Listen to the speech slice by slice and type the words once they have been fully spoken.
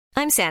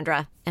I'm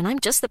Sandra, and I'm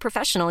just the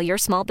professional your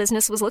small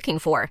business was looking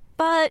for.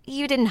 But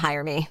you didn't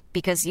hire me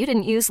because you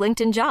didn't use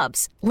LinkedIn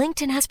Jobs.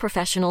 LinkedIn has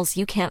professionals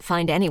you can't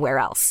find anywhere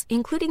else,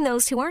 including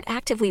those who aren't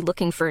actively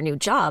looking for a new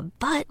job,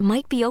 but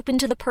might be open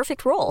to the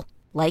perfect role,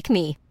 like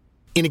me.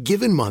 In a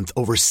given month,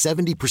 over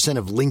 70%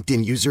 of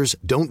LinkedIn users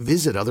don't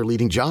visit other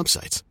leading job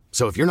sites.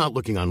 So if you're not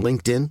looking on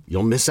LinkedIn,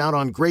 you'll miss out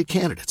on great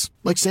candidates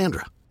like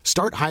Sandra.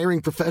 Start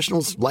hiring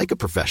professionals like a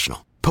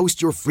professional.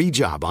 Post your free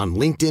job on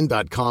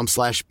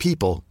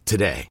linkedin.com/people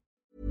today.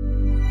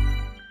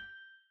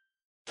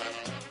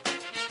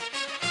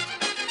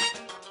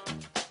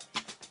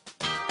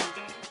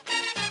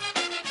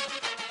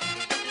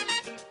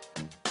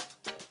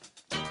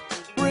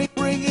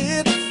 Bring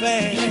it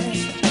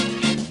fast.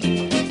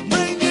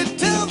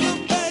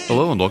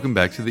 Hello and welcome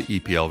back to the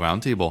EPL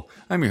Roundtable.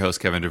 I'm your host,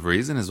 Kevin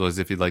DeVries, and as always,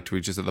 if you'd like to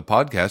reach us at the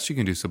podcast, you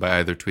can do so by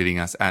either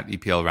tweeting us at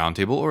EPL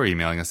Roundtable or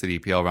emailing us at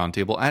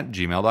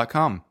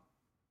eplroundtable@gmail.com.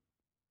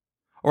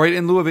 All right,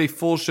 in lieu of a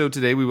full show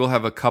today, we will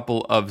have a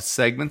couple of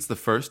segments. The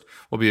first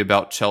will be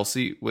about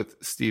Chelsea with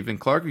Stephen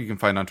Clark, who you can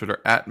find on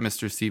Twitter at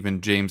Mr.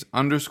 Stephen James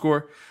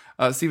 _.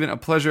 Stephen, a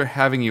pleasure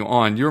having you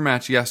on. Your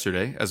match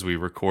yesterday, as we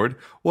record,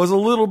 was a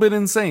little bit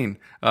insane.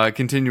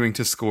 Continuing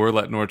to score,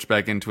 let Norwich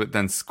back into it,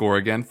 then score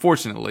again.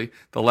 Fortunately,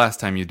 the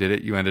last time you did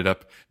it, you ended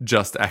up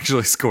just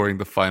actually scoring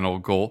the final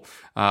goal.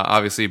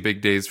 Obviously,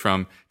 big days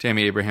from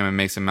Tammy Abraham and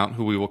Mason Mount,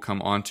 who we will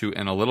come on to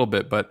in a little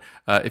bit. But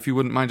if you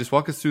wouldn't mind, just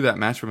walk us through that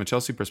match from a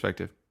Chelsea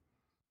perspective.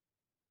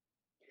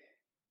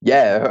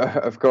 Yeah,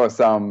 of course.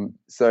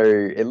 So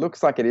it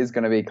looks like it is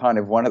going to be kind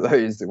of one of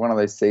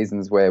those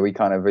seasons where we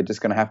kind of are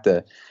just going to have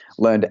to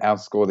learn to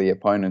outscore the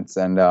opponents,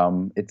 and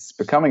it's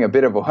becoming a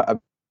bit of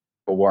a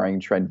worrying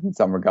trend in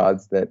some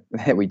regards that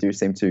we do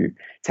seem to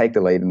take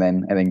the lead and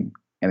then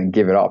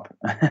give it up,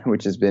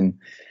 which has been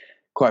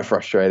quite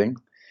frustrating,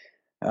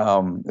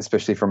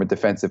 especially from a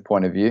defensive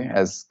point of view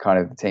as kind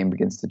of the team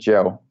begins to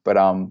gel. But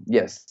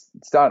yes,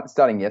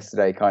 starting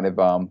yesterday, kind of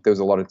there was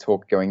a lot of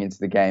talk going into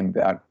the game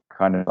about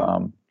kind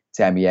of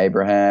Tammy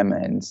Abraham,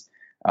 and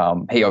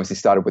he obviously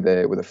started with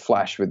a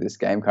flash with this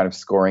game, kind of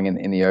scoring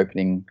in the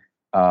opening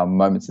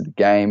moments of the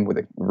game with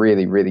a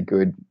really, really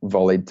good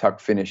volleyed tuck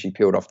finish. He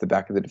peeled off the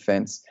back of the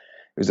defense.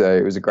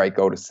 It was a great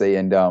goal to see,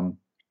 and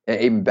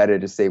even better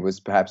to see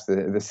was perhaps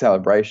the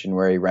celebration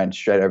where he ran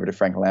straight over to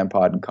Frank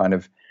Lampard and kind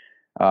of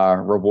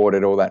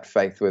rewarded all that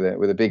faith with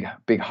a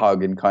big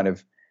hug, and kind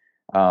of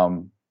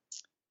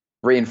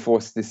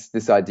reinforced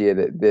this idea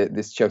that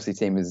this Chelsea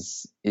team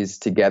is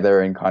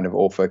together and kind of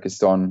all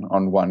focused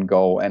on one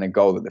goal, and a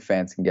goal that the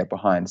fans can get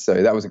behind.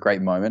 So that was a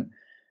great moment.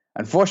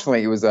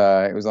 Unfortunately, it was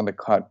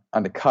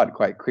undercut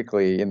quite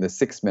quickly in the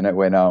 6th minute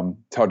when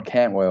Todd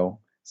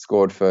Cantwell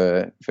scored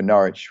for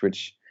Norwich,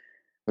 which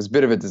was a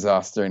bit of a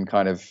disaster, and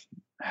kind of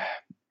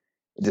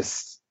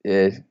just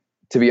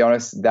to be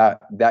honest,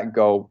 that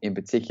goal in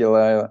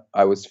particular,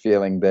 I was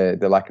feeling the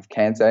lack of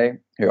Kante,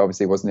 who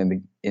obviously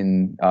wasn't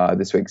in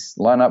this week's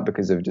lineup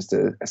because of just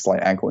a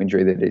slight ankle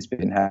injury that he's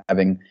been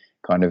having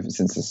kind of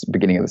since the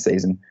beginning of the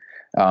season.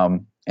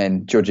 And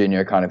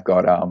Jorginho kind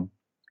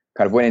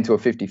of went into a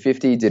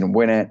 50-50, didn't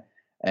win it,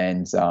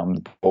 and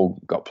the ball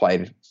got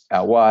played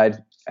out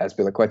wide.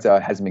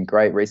 Azpilicueta hasn't been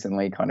great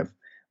recently, kind of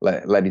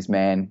let his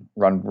man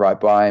run right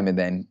by him, and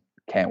then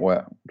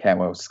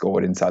Cantwell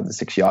scored inside the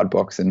 6-yard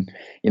box. And,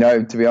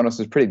 to be honest,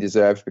 it was pretty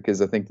deserved,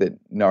 because I think that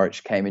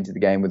Norwich came into the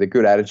game with a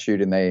good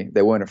attitude, and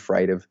they weren't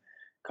afraid of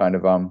kind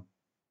of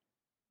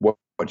what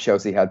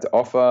Chelsea had to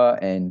offer.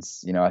 And,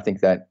 I think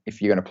that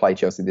if you're going to play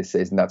Chelsea this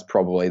season, that's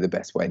probably the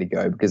best way to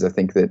go, because I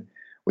think that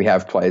we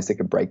have players that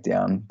can break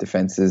down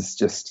defenses.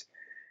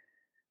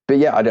 But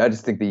yeah, I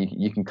just think that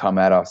you can come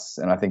at us,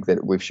 and I think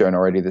that we've shown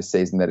already this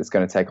season that it's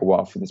going to take a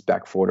while for this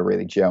back four to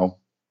really gel.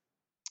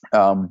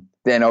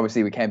 Then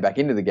obviously we came back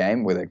into the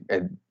game with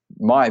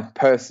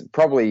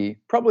probably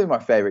my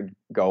favorite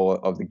goal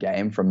of the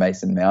game from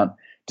Mason Mount.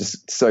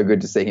 Just so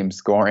good to see him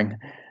scoring,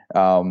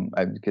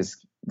 because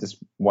just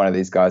one of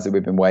these guys that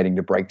we've been waiting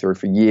to break through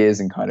for years,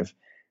 and kind of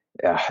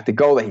the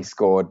goal that he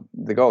scored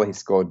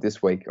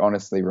this week,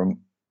 honestly,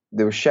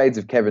 there were shades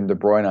of Kevin De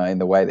Bruyne in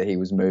the way that he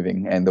was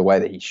moving and the way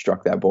that he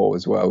struck that ball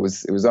as well.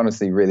 It was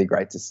honestly really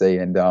great to see,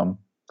 and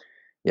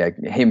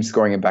him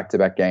scoring in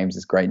back-to-back games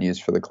is great news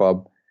for the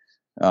club.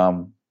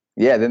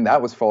 Then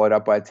that was followed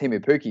up by a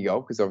Teemu Pukki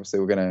goal, because obviously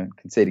we're going to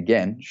concede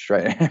again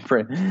straight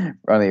for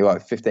only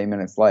like 15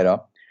 minutes later,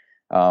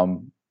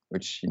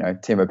 which,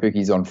 Teemu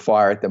Pukki's on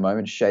fire at the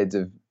moment, shades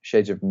of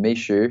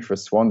Mishu for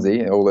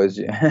Swansea all those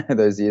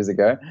years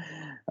ago.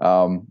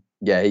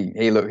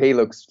 He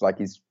looks like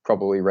he's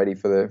probably ready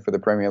for the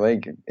Premier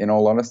League, in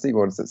all honesty.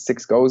 What is it,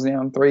 6 goals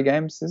now in 3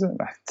 games, is it?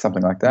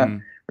 Something like that.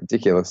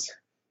 Ridiculous.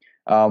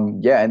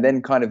 And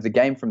then kind of the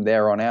game from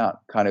there on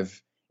out, kind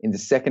of in the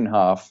second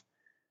half,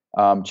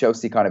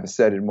 Chelsea kind of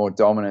asserted more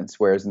dominance,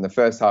 whereas in the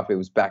first half it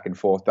was back and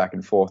forth.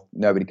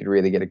 Nobody could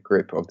really get a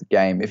grip of the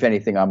game. If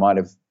anything, I might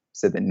have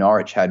said that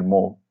Norwich had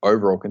more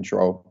overall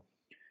control.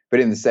 But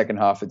in the second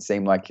half, it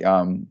seemed like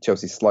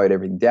Chelsea slowed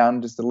everything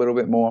down just a little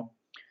bit more,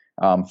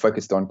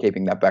 focused on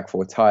keeping that back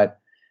four tight.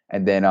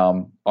 And then,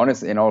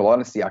 honestly, in all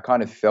honesty, I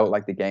kind of felt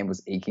like the game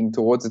was eking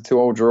towards a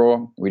 2-2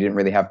 draw. We didn't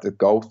really have the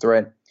goal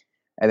threat.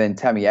 And then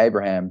Tammy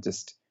Abraham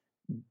just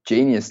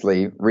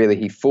geniusly, really,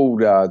 he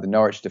fooled the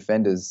Norwich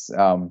defenders.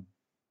 I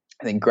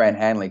think Grant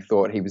Hanley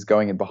thought he was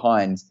going in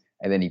behind,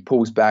 and then he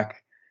pulls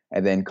back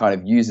and then kind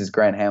of uses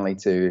Grant Hanley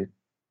to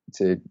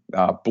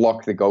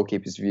block the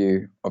goalkeeper's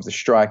view of the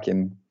strike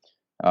and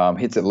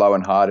hits it low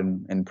and hard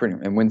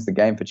and wins the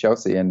game for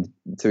Chelsea. And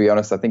to be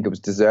honest, I think it was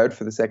deserved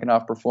for the second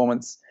half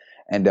performance.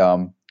 And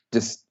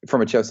just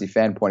from a Chelsea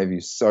fan point of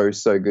view, so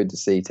good to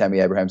see Tammy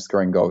Abraham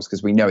scoring goals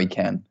because we know he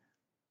can.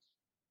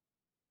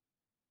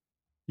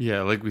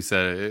 Yeah, like we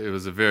said, it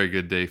was a very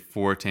good day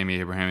for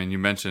Tammy Abraham. And you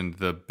mentioned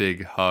the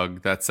big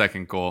hug. That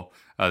second goal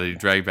that he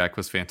dragged back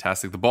was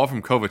fantastic. The ball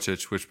from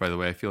Kovacic, which, by the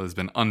way, I feel has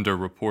been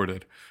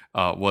underreported,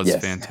 was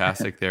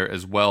fantastic there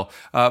as well.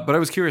 But I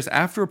was curious,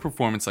 after a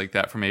performance like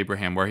that from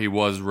Abraham, where he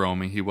was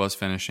roaming, he was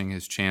finishing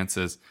his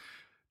chances,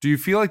 do you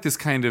feel like this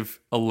kind of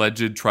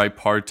alleged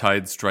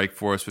tripartite strike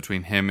force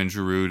between him and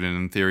Giroud and,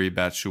 in theory,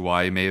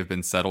 Batshuayi may have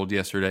been settled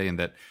yesterday, and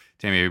that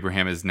Tammy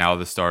Abraham is now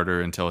the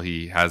starter until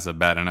he has a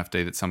bad enough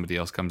day that somebody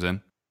else comes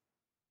in?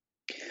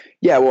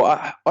 Yeah,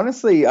 well,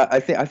 honestly,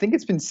 I think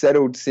it's been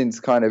settled since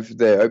kind of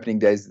the opening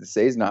days of the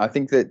season. I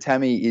think that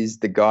Tammy is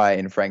the guy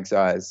in Frank's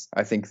eyes.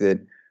 I think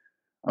that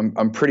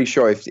I'm pretty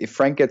sure if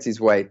Frank gets his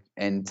way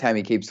and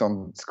Tammy keeps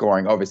on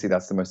scoring, obviously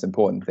that's the most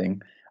important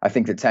thing. I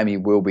think that Tammy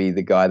will be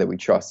the guy that we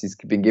trust. He's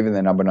been given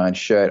the number 9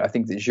 shirt. I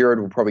think that Giroud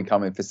will probably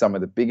come in for some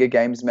of the bigger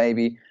games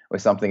maybe, or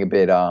something a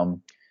bit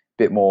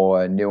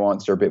more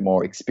nuanced or a bit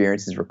more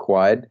experience is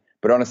required.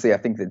 But honestly, I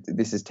think that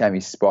this is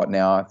Tammy's spot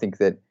now. I think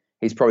that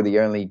he's probably the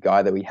only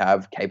guy that we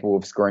have capable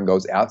of scoring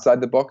goals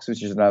outside the box,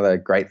 which is another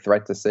great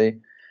threat to see.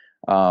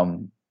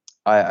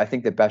 I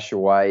think that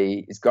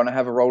Batshuayi is going to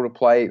have a role to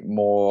play,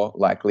 more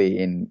likely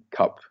in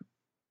cup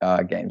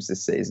games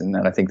this season.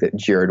 And I think that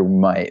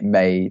Giroud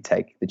may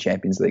take the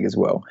Champions League as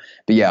well.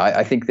 But yeah,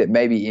 I think that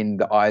maybe in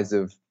the eyes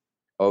of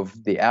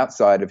the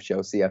outside of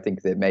Chelsea, I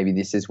think that maybe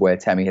this is where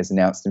Tammy has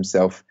announced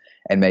himself,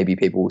 and maybe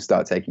people will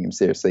start taking him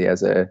seriously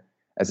as a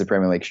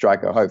Premier League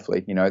striker.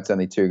 Hopefully, it's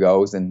only 2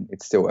 goals and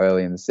it's still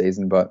early in the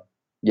season. But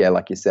yeah,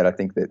 like you said, I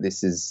think that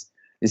this is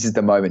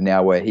the moment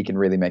now where he can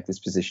really make this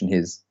position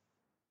his.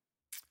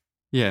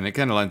 Yeah, and it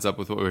kind of lines up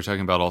with what we were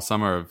talking about all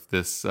summer, of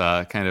this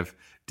kind of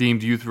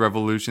deemed youth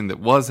revolution that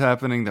was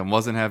happening, that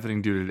wasn't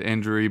happening due to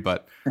injury.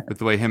 But with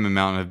the way him and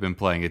Mount have been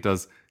playing, it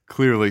does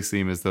clearly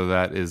seem as though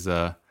that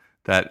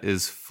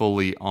is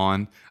fully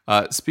on.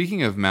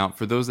 Speaking of Mount,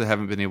 for those that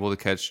haven't been able to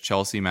catch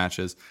Chelsea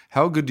matches,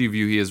 how good do you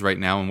view he is right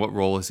now, and what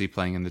role is he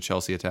playing in the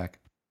Chelsea attack?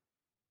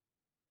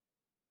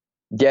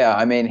 Yeah,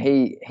 I mean,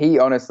 he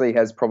honestly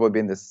has probably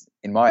been this,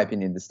 in my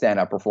opinion, the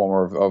stand-up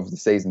performer of the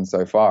season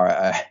so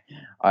far.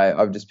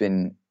 I've just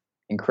been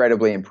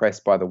incredibly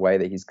impressed by the way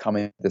that he's come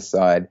into the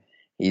side.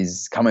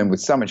 He's come in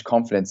with so much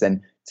confidence, and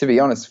to be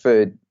honest,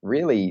 for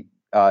really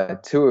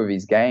 2 of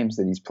his games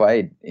that he's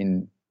played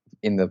in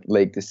the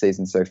league this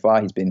season so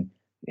far, he's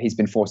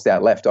been forced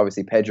out left.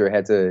 Obviously, Pedro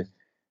had to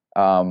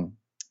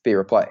be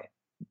replaced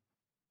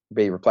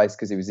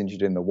because he was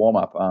injured in the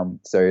warm-up.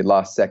 So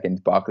last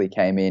second, Barkley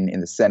came in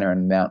the center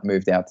and Mount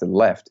moved out to the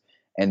left.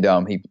 And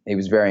he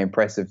was very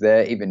impressive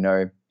there, even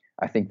though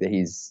I think that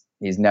his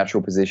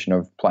natural position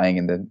of playing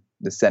in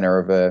the center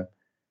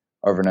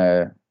of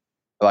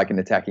an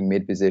attacking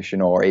mid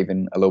position, or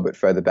even a little bit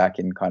further back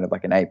in kind of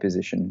like an 8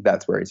 position,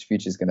 that's where his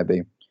future is going to be.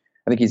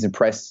 I think he's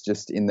impressed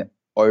just in the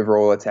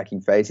overall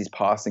attacking phase. His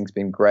passing's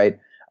been great.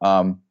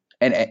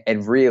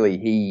 And really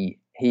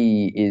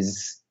he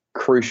is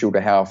crucial to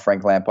how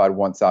Frank Lampard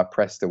wants our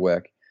press to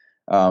work.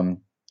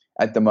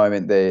 At the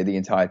moment, the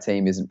entire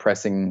team isn't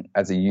pressing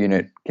as a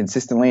unit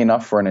consistently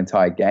enough for an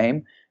entire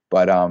game.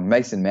 But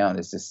Mason Mount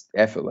is just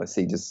effortless.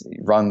 He just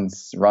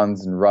runs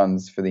and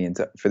runs for the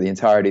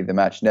entirety of the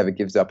match. Never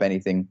gives up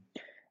anything.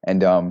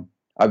 And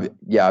I've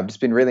just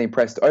been really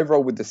impressed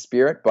overall with the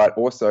spirit, but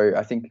also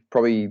I think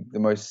probably the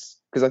most,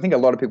 because I think a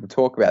lot of people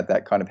talk about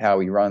that kind of how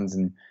he runs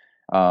and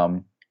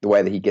the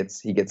way that he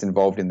gets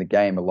involved in the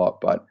game a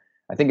lot. But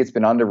I think it's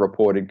been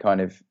underreported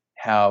kind of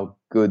how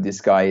good this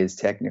guy is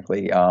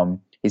technically.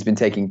 He's been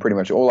taking pretty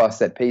much all our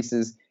set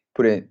pieces.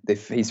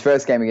 His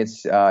first game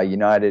against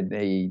United,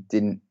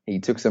 he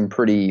took some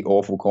pretty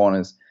awful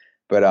corners,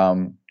 but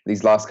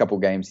these last couple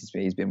of games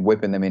he's been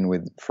whipping them in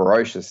with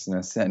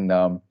ferociousness and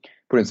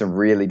putting some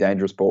really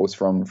dangerous balls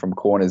from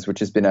corners, which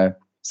has been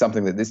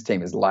something that this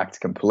team has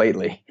lacked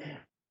completely.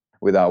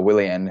 With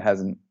Willian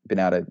hasn't been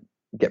able to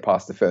get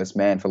past the first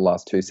man for the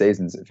last 2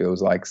 seasons, it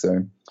feels like.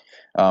 So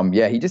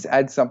he just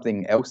adds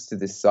something else to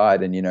this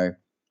side, and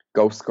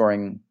goal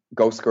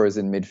scorers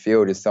in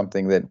midfield is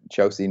something that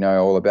Chelsea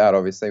know all about,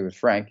 obviously, with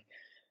Frank.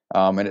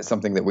 And it's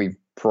something that we've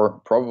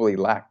probably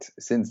lacked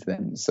since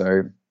then.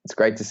 So it's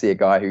great to see a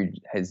guy who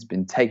has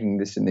been taking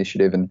this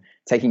initiative and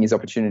taking his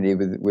opportunity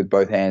with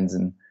both hands.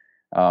 And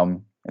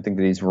I think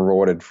that he's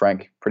rewarded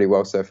Frank pretty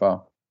well so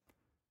far.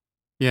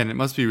 Yeah, and it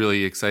must be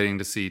really exciting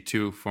to see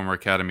two former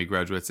Academy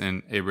graduates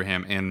in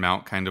Abraham and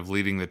Mount kind of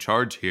leading the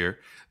charge here,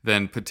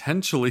 then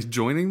potentially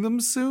joining them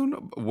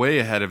soon, way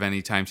ahead of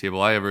any timetable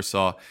I ever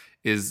saw,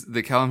 is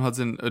that Callum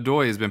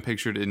Hudson-Odoi has been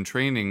pictured in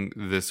training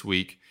this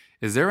week.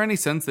 Is there any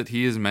sense that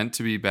he is meant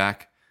to be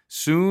back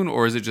soon,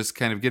 or is it just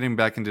kind of getting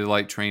back into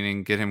light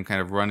training, get him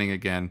kind of running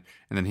again,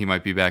 and then he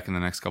might be back in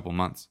the next couple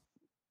months?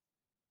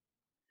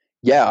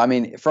 Yeah, I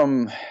mean,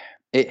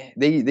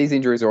 these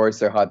injuries are always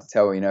so hard to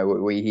tell. You know,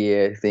 we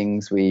hear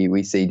things,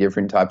 we see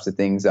different types of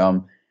things.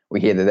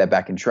 We hear that they're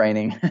back in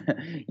training.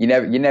 You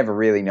never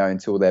really know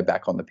until they're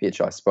back on the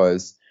pitch, I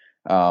suppose,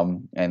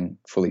 and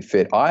fully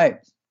fit.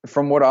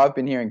 From what I've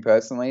been hearing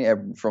personally,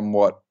 from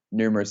what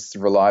numerous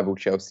reliable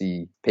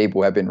Chelsea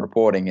people have been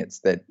reporting, it's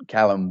that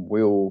Callum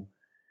will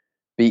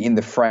be in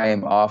the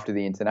frame after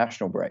the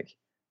international break,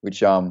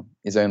 which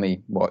is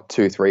only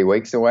 2-3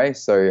 weeks away.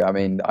 So I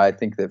mean, I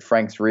think that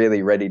Frank's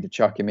really ready to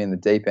chuck him in the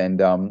deep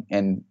end.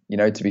 And you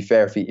know, to be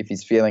fair, if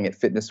he's feeling it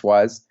fitness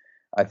wise,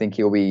 I think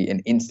he'll be an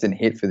instant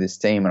hit for this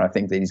team, and I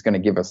think that he's going to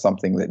give us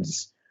something that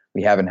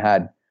we haven't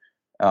had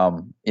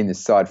in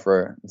this side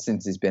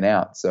since he's been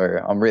out. So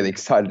I'm really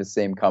excited to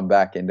see him come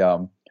back. And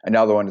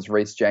another one is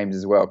Reece James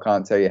as well.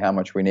 Can't tell you how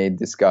much we need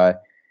this guy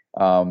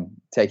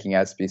taking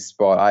Aspie's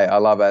spot. I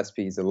love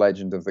Aspie. He's a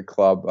legend of the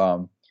club.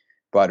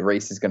 But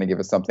Reece is going to give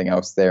us something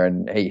else there,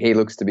 and he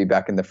looks to be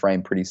back in the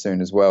frame pretty soon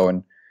as well.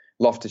 And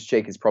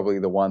Loftus-Cheek is probably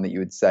the one that you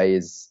would say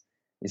is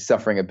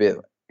suffering a bit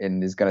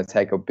and is going to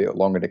take a bit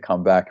longer to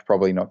come back.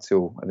 Probably not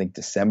till, I think,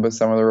 December,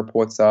 some of the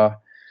reports are.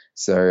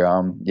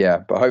 So,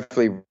 but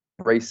hopefully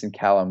Reece and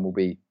Callum will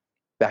be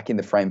back in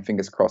the frame,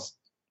 fingers crossed,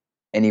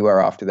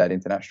 anywhere after that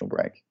international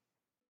break.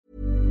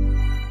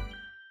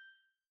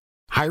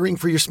 Hiring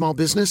for your small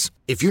business?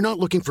 If you're not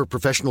looking for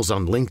professionals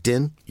on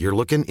LinkedIn, you're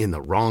looking in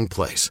the wrong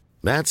place.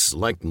 That's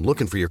like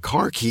looking for your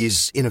car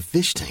keys in a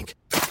fish tank.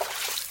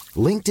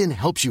 LinkedIn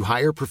helps you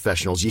hire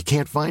professionals you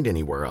can't find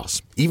anywhere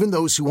else, even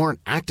those who aren't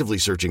actively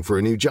searching for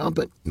a new job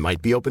but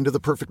might be open to the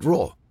perfect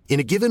role. In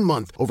a given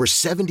month, over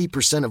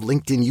 70% of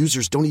LinkedIn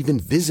users don't even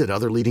visit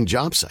other leading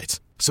job sites.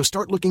 So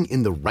start looking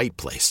in the right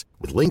place.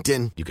 With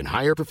LinkedIn, you can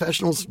hire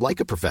professionals like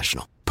a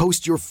professional.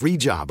 Post your free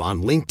job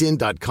on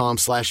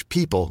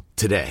linkedin.com/people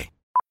today.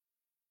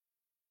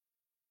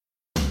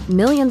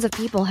 Millions of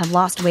people have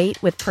lost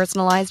weight with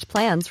personalized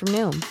plans from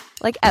Noom.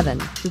 Like Evan,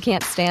 who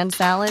can't stand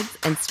salads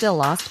and still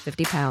lost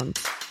 50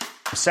 pounds.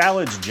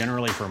 Salads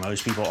generally for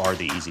most people are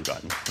the easy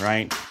button,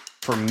 right?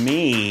 For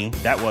me,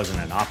 that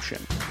wasn't an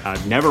option.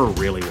 I never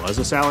really was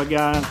a salad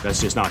guy.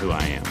 That's just not who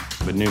I am.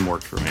 But Noom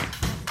worked for me.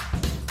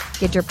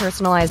 Get your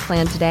personalized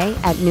plan today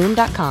at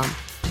Noom.com.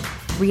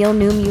 Real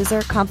Noom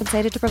user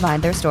compensated to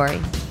provide their story.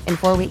 In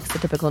 4 weeks, the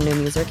typical Noom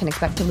user can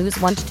expect to lose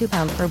 1 to 2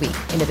 pounds per week.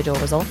 Individual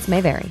results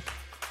may vary.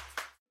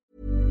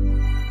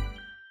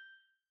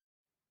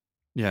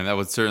 Yeah, that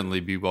would certainly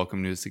be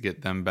welcome news to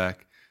get them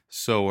back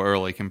so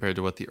early compared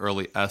to what the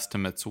early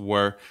estimates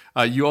were.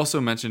 You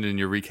also mentioned in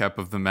your recap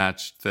of the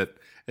match that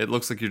it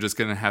looks like you're just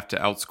going to have to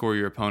outscore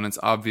your opponents.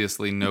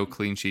 Obviously, no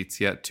clean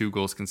sheets yet. 2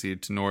 goals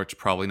conceded to Norwich,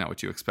 probably not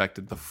what you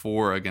expected. The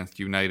 4 against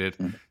United,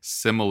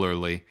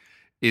 similarly.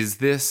 Is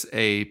this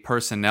a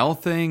personnel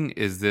thing?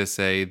 Is this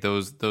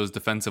those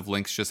defensive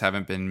links just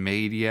haven't been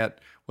made yet,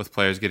 with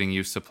players getting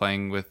used to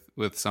playing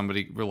with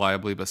somebody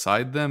reliably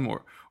beside them,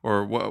 or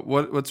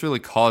what's really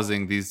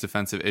causing these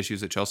defensive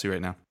issues at Chelsea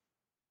right now?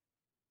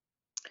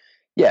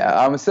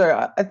 Yeah,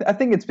 so I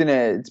think it's been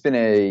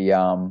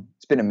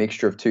a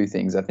mixture of two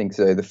things. I think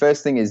so. The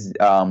first thing is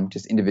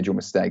just individual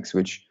mistakes,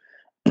 which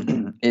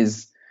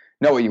is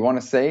not what you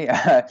want to see.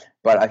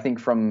 But I think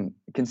from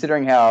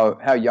considering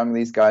how young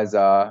these guys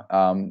are,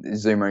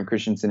 Zouma and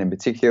Christensen in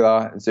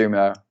particular,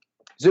 Zouma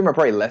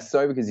probably less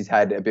so because he's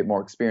had a bit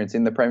more experience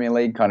in the Premier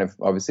League, kind of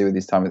obviously with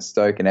his time at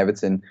Stoke and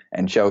Everton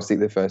and Chelsea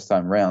the first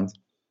time round.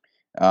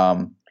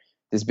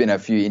 There's been a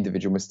few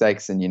individual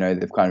mistakes, and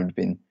they've kind of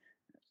been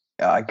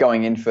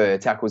going in for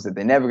tackles that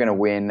they're never going to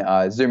win.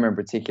 Zouma in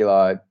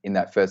particular in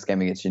that first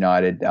game against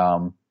United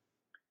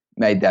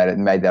made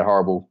that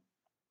horrible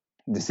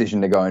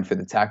decision to go in for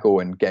the tackle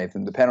and gave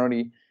them the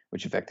penalty,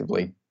 which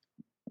effectively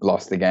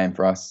lost the game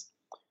for us.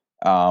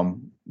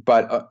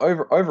 But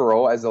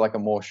overall, as a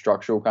more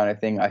structural kind of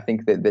thing, I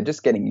think that they're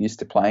just getting used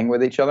to playing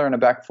with each other in a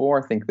back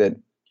four. I think that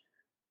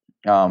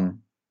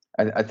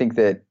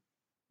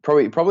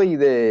probably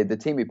the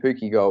Teemu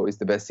Pukki goal is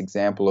the best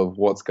example of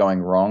what's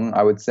going wrong.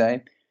 I would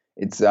say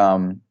it's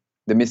the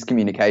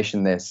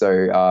miscommunication there.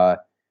 So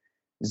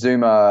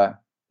Zouma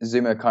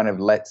kind of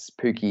lets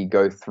Pukki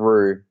go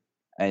through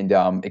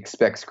and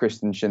expects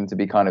Christensen to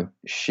be kind of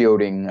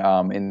shielding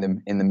in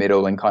the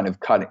middle and kind of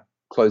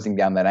closing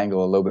down that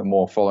angle a little bit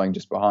more, following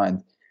just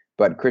behind.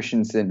 But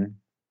Christensen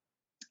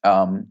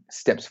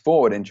steps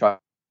forward and tries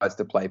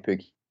to play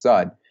Pukki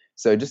side.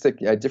 So just a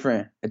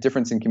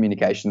difference in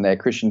communication there.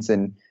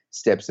 Christensen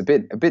steps a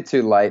bit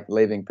too late,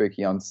 leaving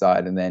Pukki on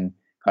side, and then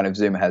kind of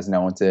Zouma has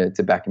no one to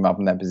back him up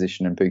in that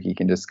position, and Pukki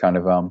can just kind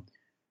of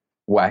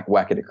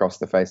whack it across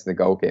the face of the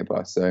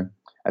goalkeeper. So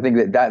I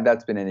think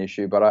that's been an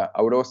issue. But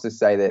I would also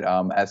say that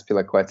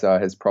Azpilicueta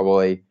has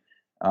probably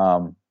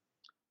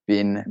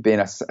been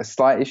a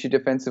slight issue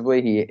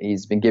defensively.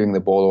 He's been giving the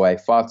ball away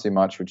far too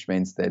much, which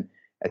means that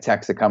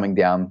attacks are coming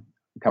down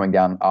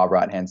our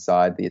right hand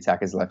side, the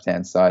attacker's left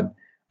hand side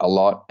a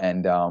lot,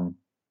 and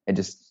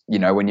just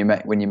when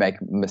you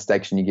make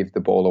mistakes and you give the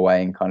ball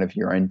away in kind of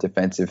your own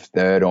defensive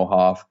third or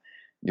half,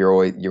 you're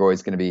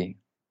always going to be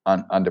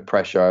under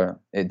pressure,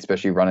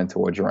 especially running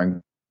towards your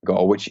own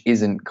goal, which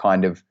isn't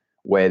kind of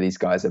where these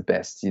guys are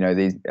best.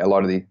 A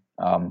lot of the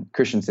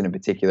Christensen in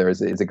particular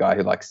is a guy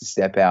who likes to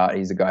step out.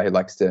 He's a guy who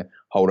likes to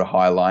hold a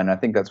high line. I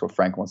think that's what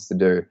Frank wants to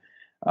do.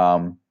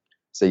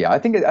 So yeah, I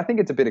think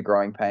it's a bit of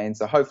growing pain.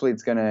 So hopefully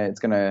it's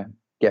gonna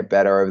get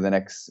better over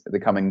the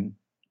coming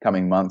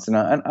months, and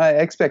I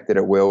expect that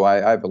it will.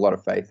 I have a lot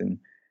of faith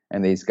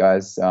in these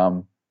guys.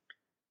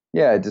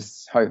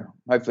 Just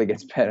hopefully it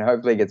gets better.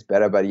 Hopefully it gets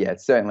better. But yeah,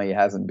 it certainly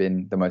hasn't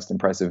been the most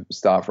impressive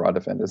start for our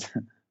defenders.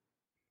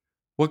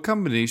 What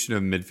combination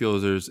of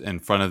midfielders in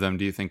front of them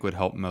do you think would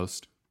help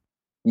most?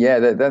 Yeah,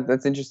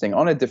 that's interesting.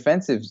 On a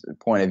defensive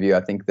point of view,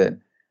 I think that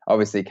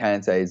obviously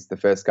Kante is the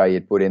first guy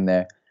you'd put in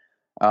there.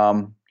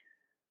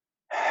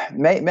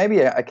 Maybe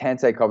a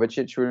Kante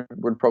Kovacic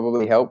would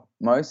probably help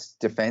most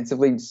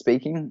defensively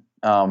speaking,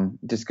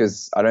 just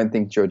because I don't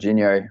think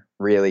Jorginho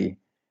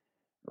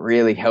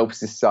really helps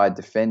this side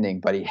defending,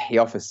 but he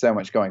offers so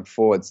much going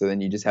forward. So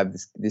then you just have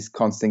this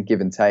constant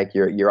give and take.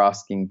 You're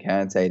asking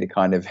Kante to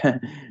kind of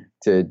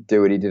to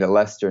do what he did at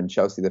Leicester and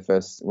Chelsea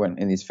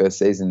in his first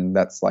season. And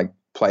that's like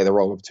play the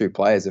role of two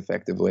players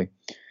effectively,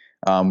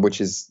 which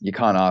is, you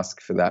can't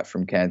ask for that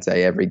from Kante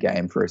every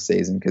game for a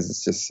season,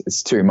 because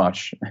it's too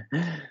much,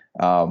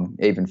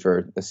 even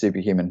for a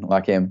superhuman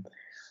like him.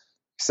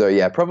 So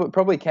yeah,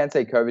 probably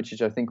Kante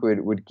Kovacic I think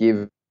would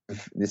give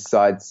this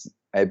side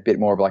a bit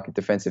more of like a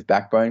defensive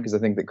backbone, because I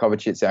think that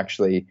Kovacic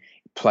actually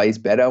plays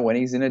better when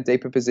he's in a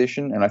deeper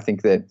position, and I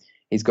think that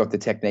he's got the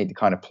technique to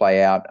kind of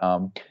play out.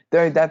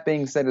 Though that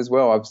being said as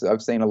well,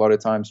 I've seen a lot of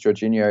times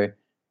Jorginho,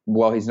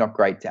 while he's not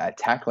great at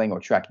tackling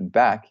or tracking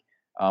back,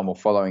 or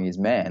following his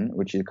man,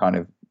 which is kind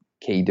of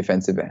key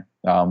defensive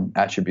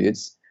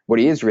attributes, what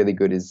he is really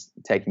good is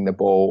taking the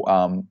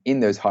ball in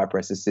those high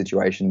pressure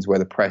situations where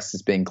the press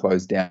is being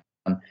closed down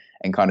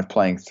and kind of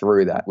playing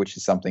through that, which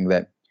is something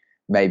that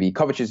maybe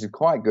Kovacic is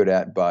quite good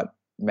at, but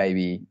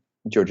maybe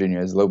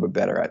Jorginho is a little bit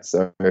better at.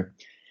 So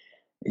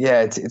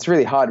yeah, it's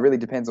really hard. It really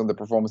depends on the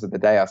performance of the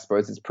day, I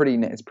suppose. It's pretty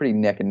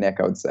neck and neck,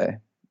 I would say.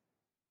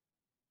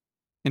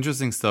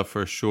 Interesting stuff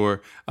for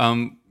sure.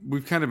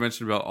 We've kind of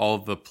mentioned about all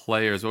the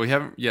players, but we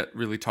haven't yet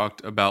really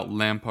talked about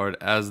Lampard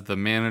as the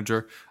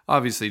manager.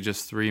 Obviously,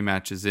 just 3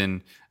 matches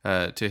in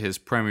to his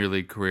Premier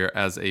League career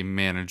as a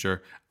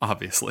manager,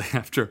 obviously,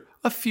 after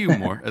a few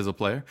more as a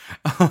player.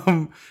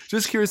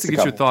 Just curious to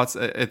get your thoughts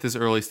at this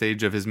early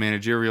stage of his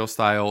managerial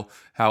style,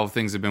 how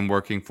things have been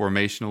working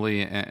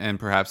formationally, and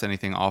perhaps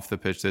anything off the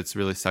pitch that's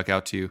really stuck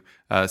out to you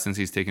since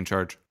he's taken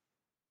charge.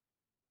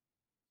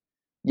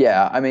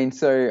 Yeah, I mean,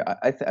 so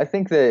I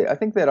think that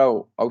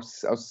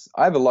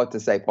I have a lot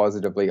to say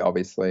positively.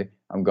 Obviously,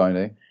 I'm going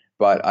to,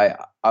 but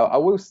I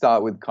will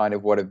start with kind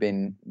of what have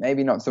been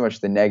maybe not so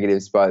much the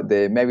negatives, but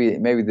maybe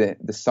the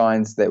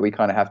signs that we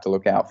kind of have to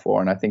look out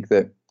for. And I think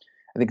that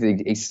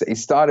he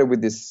started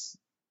with this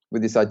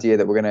idea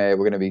that we're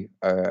gonna be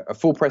a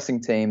full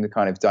pressing team, the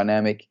kind of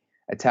dynamic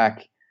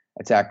attack,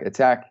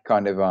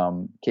 kind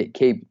of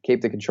keep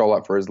the control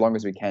up for as long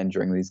as we can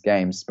during these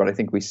games. But I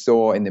think we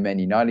saw in the Man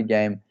United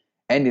game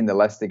and in the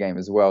Leicester game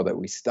as well that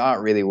we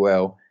start really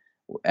well.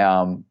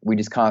 We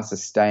just can't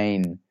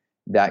sustain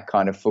that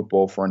kind of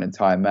football for an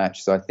entire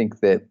match. So I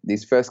think that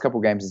these first couple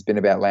of games has been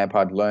about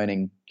Lampard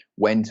learning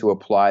when to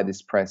apply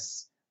this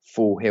press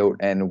full hilt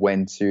and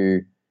when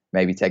to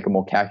maybe take a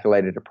more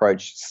calculated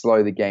approach,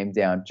 slow the game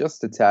down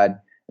just a tad,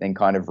 then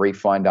kind of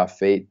re-find our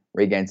feet,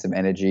 regain some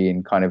energy,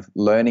 and kind of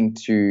learning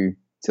to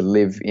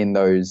live in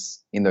those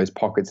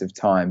pockets of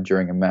time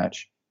during a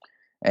match.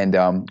 And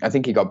I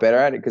think he got better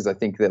at it, because I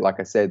think that,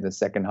 like I said, the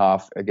second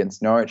half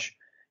against Norwich,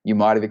 you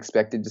might have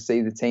expected to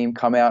see the team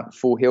come out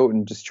full hilt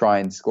and just try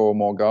and score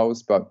more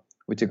goals. But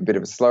we took a bit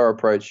of a slower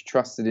approach,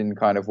 trusted in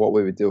kind of what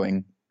we were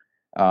doing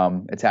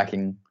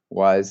attacking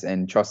wise,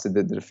 and trusted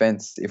that the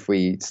defense, if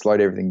we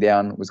slowed everything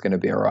down, was going to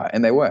be all right.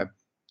 And they were.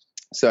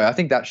 So I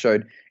think that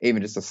showed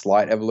even just a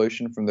slight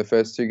evolution from the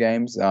first 2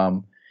 games. I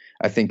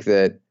think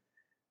that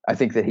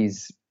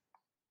he's,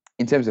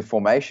 in terms of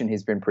formation,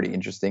 he's been pretty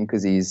interesting,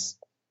 because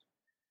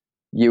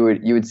you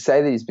would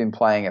say that he's been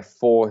playing a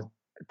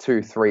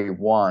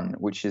 4-2-3-1,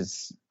 which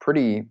is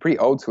pretty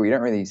old school. You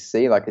don't really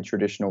see like a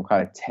traditional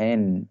kind of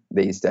 10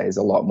 these days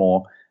a lot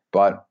more.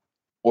 But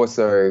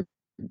also,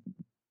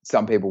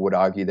 some people would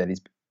argue that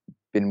he's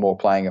been more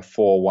playing a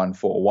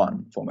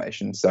 4-1-4-1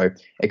 formation. So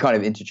it kind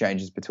of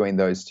interchanges between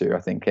those two, I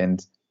think.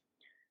 And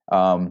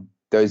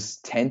those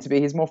tend to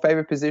be his more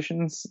favorite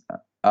positions,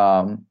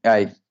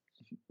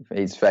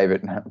 his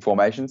favorite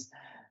formations.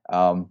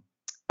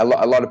 A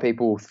lot of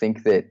people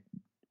think that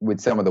with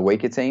some of the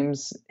weaker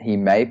teams, he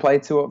may play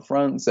 2 up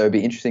front. So it'd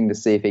be interesting to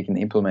see if he can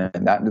implement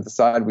that into the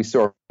side. We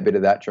saw a bit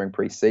of that during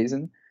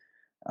preseason.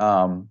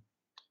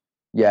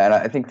 Yeah, and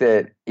I think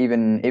that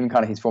even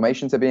kind of his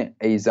formations have been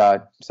his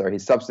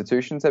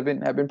substitutions have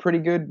been pretty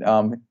good.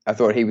 I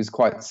thought he was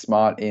quite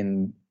smart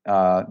in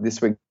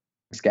this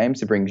week's game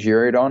to bring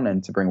Giroud on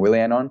and to bring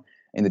Willian on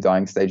in the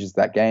dying stages of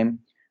that game,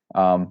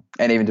 and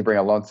even to bring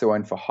Alonso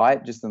in for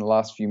height just in the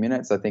last few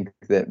minutes. I think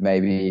that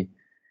maybe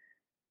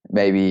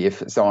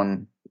if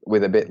someone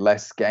with a bit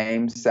less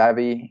game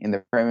savvy in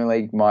the Premier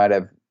League might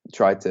have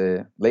tried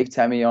to leave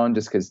Tammy on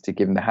just to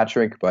give him the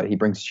hat-trick, but he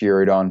brings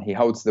Giroud on, he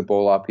holds the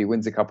ball up, he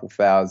wins a couple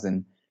fouls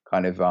and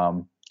kind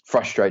of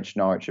frustrates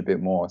Norwich a bit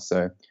more.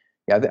 So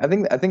yeah, I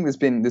think there's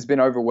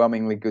been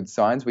overwhelmingly good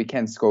signs. We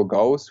can score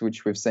goals,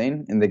 which we've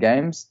seen in the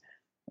games.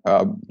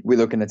 We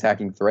look an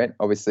attacking threat.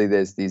 Obviously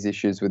there's these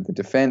issues with the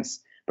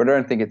defense, but I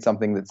don't think it's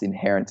something that's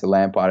inherent to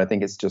Lampard. I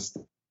think it's just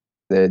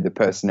the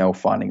personnel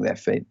finding their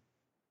feet.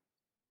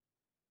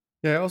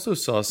 Yeah, I also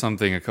saw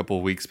something a couple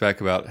of weeks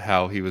back about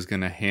how he was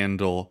going to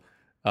handle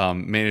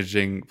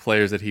managing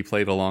players that he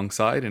played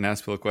alongside in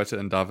Azpilicueta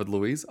and David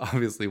Luiz.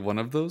 Obviously one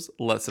of those,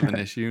 less of an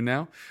issue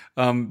now.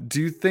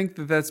 Do you think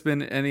that that's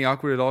been any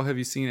awkward at all? Have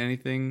you seen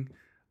anything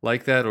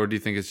like that, or do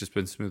you think it's just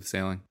been smooth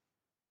sailing?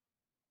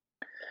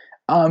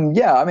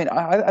 Yeah, I mean,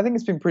 I think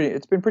it's been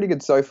pretty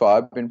good so far.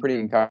 It's been pretty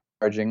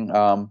encouraging.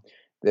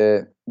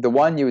 The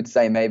one you would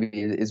say maybe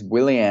is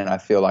Willian. I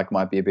feel like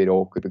might be a bit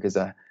awkward because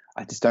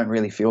I just don't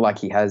really feel like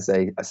he has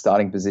a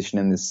starting position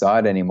in this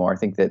side anymore. I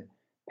think that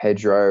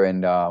Pedro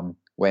and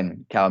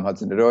when Callum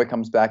Hudson-Odoi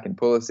comes back and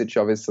Pulisic,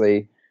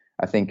 obviously,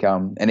 I think,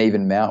 and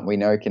even Mount, we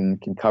know can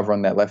cover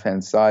on that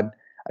left-hand side.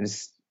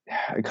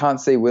 I can't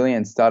see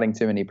Willian starting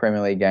too many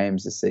Premier League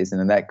games this season,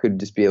 and that could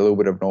just be a little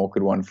bit of an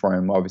awkward one for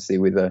him, obviously,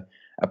 with a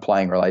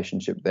playing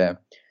relationship there.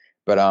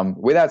 But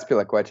without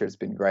Azpilicueta, it's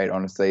been great,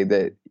 honestly.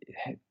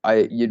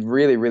 You'd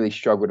really, really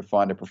struggle to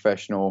find a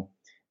professional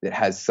that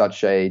has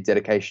such a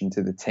dedication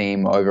to the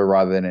team over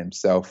rather than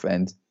himself.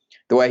 And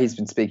the way he's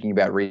been speaking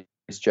about Reece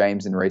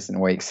James in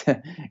recent weeks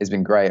has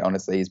been great,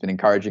 honestly. He's been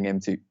encouraging him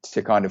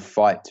to kind of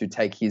fight to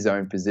take his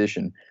own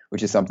position,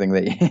 which is something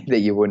that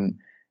you wouldn't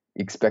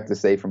expect to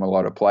see from a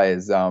lot of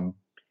players.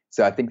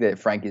 So I think that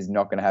Frank is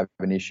not going to have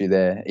an issue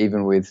there,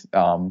 even with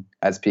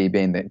Azpi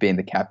being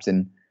the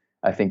captain.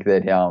 I think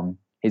that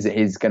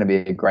he's going to be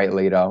a great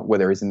leader,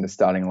 whether he's in the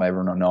starting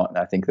 11 or not. And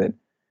I think that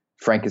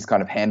Frank has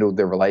kind of handled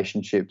the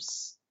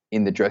relationships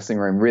in the dressing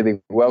room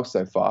really well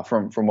so far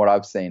from what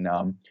I've seen.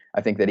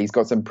 I think that he's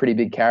got some pretty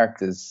big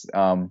characters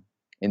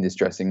in this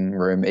dressing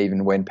room.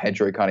 Even when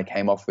Pedro kind of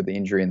came off with the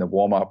injury in the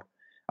warm-up,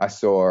 I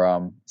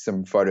saw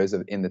some photos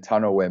in the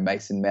tunnel where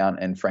Mason Mount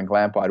and Frank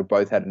Lampard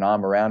both had an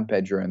arm around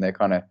Pedro, and they're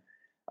kind of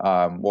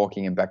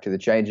walking him back to the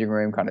changing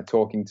room, kind of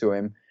talking to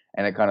him.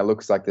 And it kind of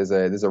looks like there's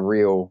a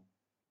real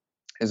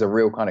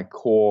kind of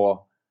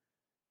core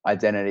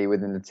identity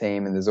within the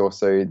team, and there's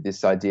also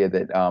this idea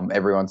that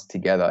everyone's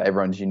together,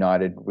 everyone's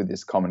united with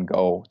this common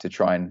goal to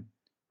try and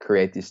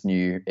create this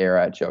new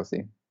era at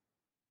Chelsea.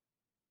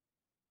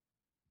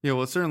 Yeah,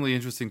 well, it's certainly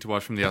interesting to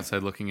watch from the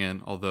outside looking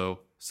in, although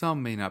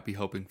some may not be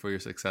hoping for your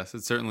success.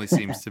 It certainly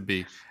seems to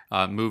be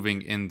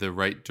moving in the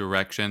right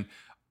direction.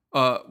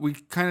 We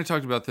kind of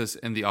talked about this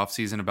in the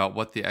offseason about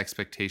what the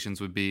expectations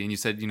would be. And you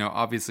said,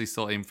 obviously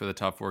still aim for the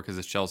top 4 because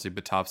it's Chelsea,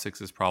 but top 6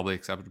 is probably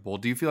acceptable.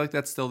 Do you feel like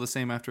that's still the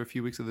same after a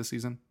few weeks of the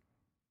season?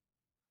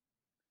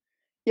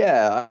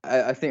 Yeah,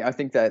 I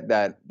think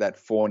that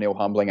 4-0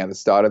 humbling at the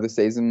start of the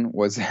season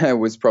was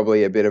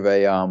probably a bit of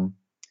a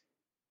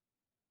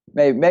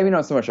maybe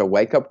not so much a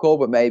wake-up call,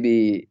 but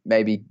maybe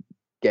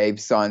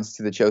gave signs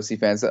to the Chelsea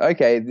fans that,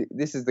 okay,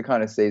 this is the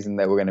kind of season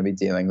that we're going to be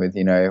dealing with,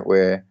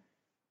 where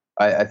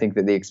I think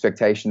that the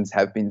expectations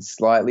have been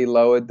slightly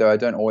lowered, though I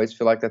don't always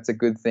feel like that's a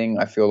good thing.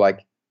 I feel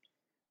like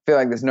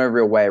there's no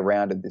real way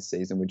around it this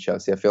season with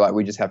Chelsea. I feel like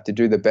we just have to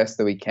do the best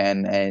that we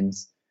can, and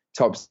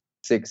top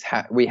 6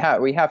 we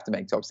have to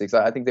make top 6.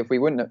 I think that if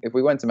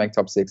we weren't to make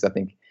top 6, I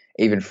think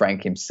even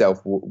Frank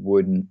himself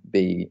wouldn't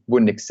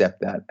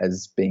accept that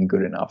as being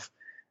good enough.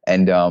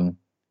 And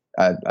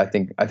I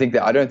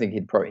don't think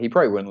he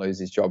probably wouldn't lose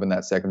his job in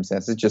that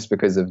circumstances just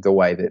because of the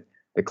way that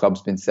the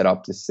club's been set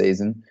up this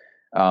season.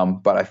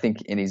 But I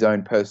think in his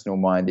own personal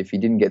mind, if he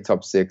didn't get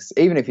top 6,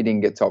 even if he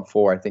didn't get top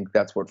 4, I think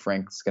that's what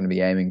Frank's going to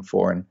be aiming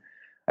for. And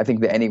I think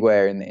that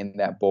anywhere in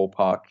that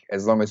ballpark,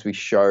 as long as we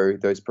show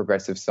those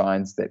progressive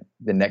signs that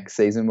the next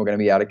season we're going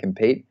to be able to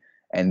compete,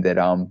 and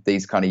that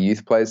these kind of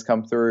youth players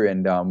come through,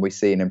 and we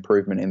see an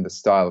improvement in the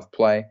style of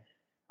play,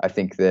 I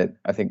think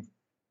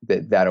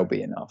that'll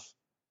be enough.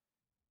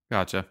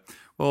 Gotcha.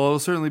 Well, it'll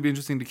certainly be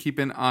interesting to keep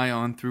an eye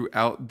on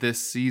throughout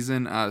this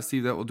season.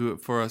 Steve, that will do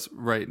it for us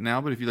right now.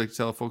 But if you'd like to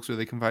tell folks where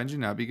they can find you,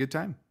 now would be a good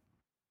time.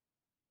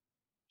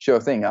 Sure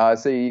thing.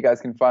 So you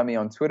guys can find me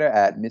on Twitter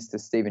at Mr.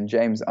 Stephen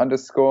James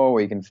 _,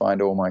 where you can find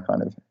all my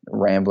kind of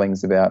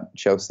ramblings about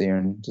Chelsea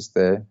and just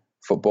the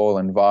football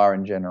and VAR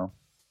in general.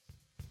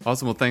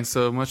 Awesome. Well, thanks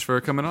so much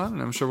for coming on,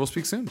 and I'm sure we'll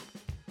speak soon.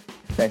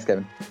 Thanks,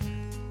 Kevin.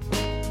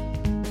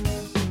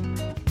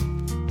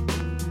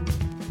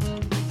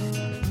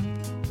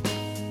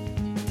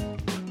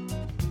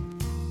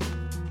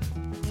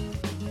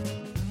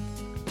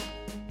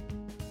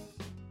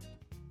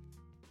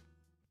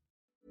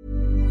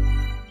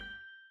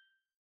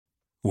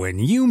 When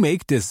you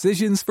make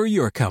decisions for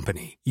your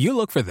company, you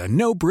look for the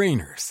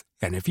no-brainers.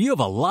 And if you have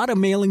a lot of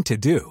mailing to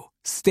do,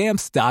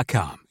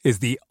 Stamps.com is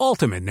the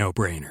ultimate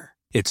no-brainer.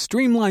 It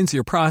streamlines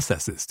your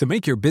processes to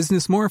make your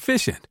business more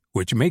efficient,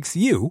 which makes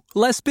you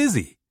less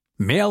busy.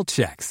 Mail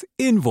checks,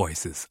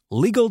 invoices,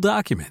 legal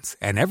documents,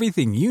 and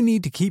everything you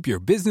need to keep your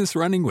business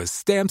running with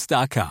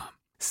Stamps.com.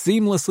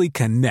 Seamlessly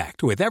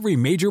connect with every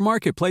major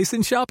marketplace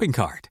and shopping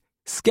cart.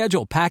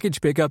 Schedule package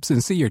pickups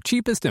and see your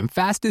cheapest and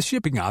fastest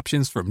shipping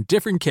options from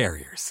different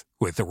carriers,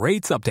 with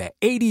rates up to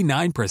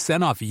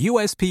 89% off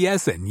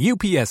USPS and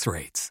UPS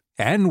rates.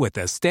 And with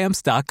the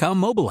Stamps.com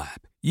mobile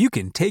app, you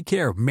can take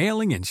care of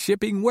mailing and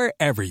shipping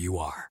wherever you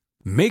are.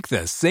 Make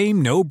the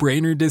same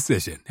no-brainer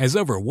decision as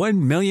over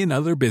 1 million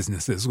other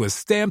businesses with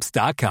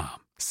Stamps.com.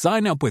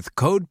 Sign up with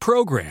code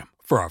PROGRAM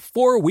for a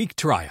 4-week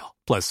trial,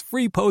 plus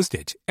free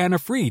postage and a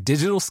free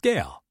digital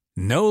scale.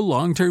 No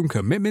long-term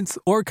commitments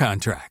or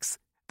contracts.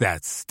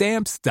 That's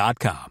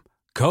Stamps.com.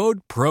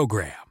 Code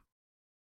PROGRAM.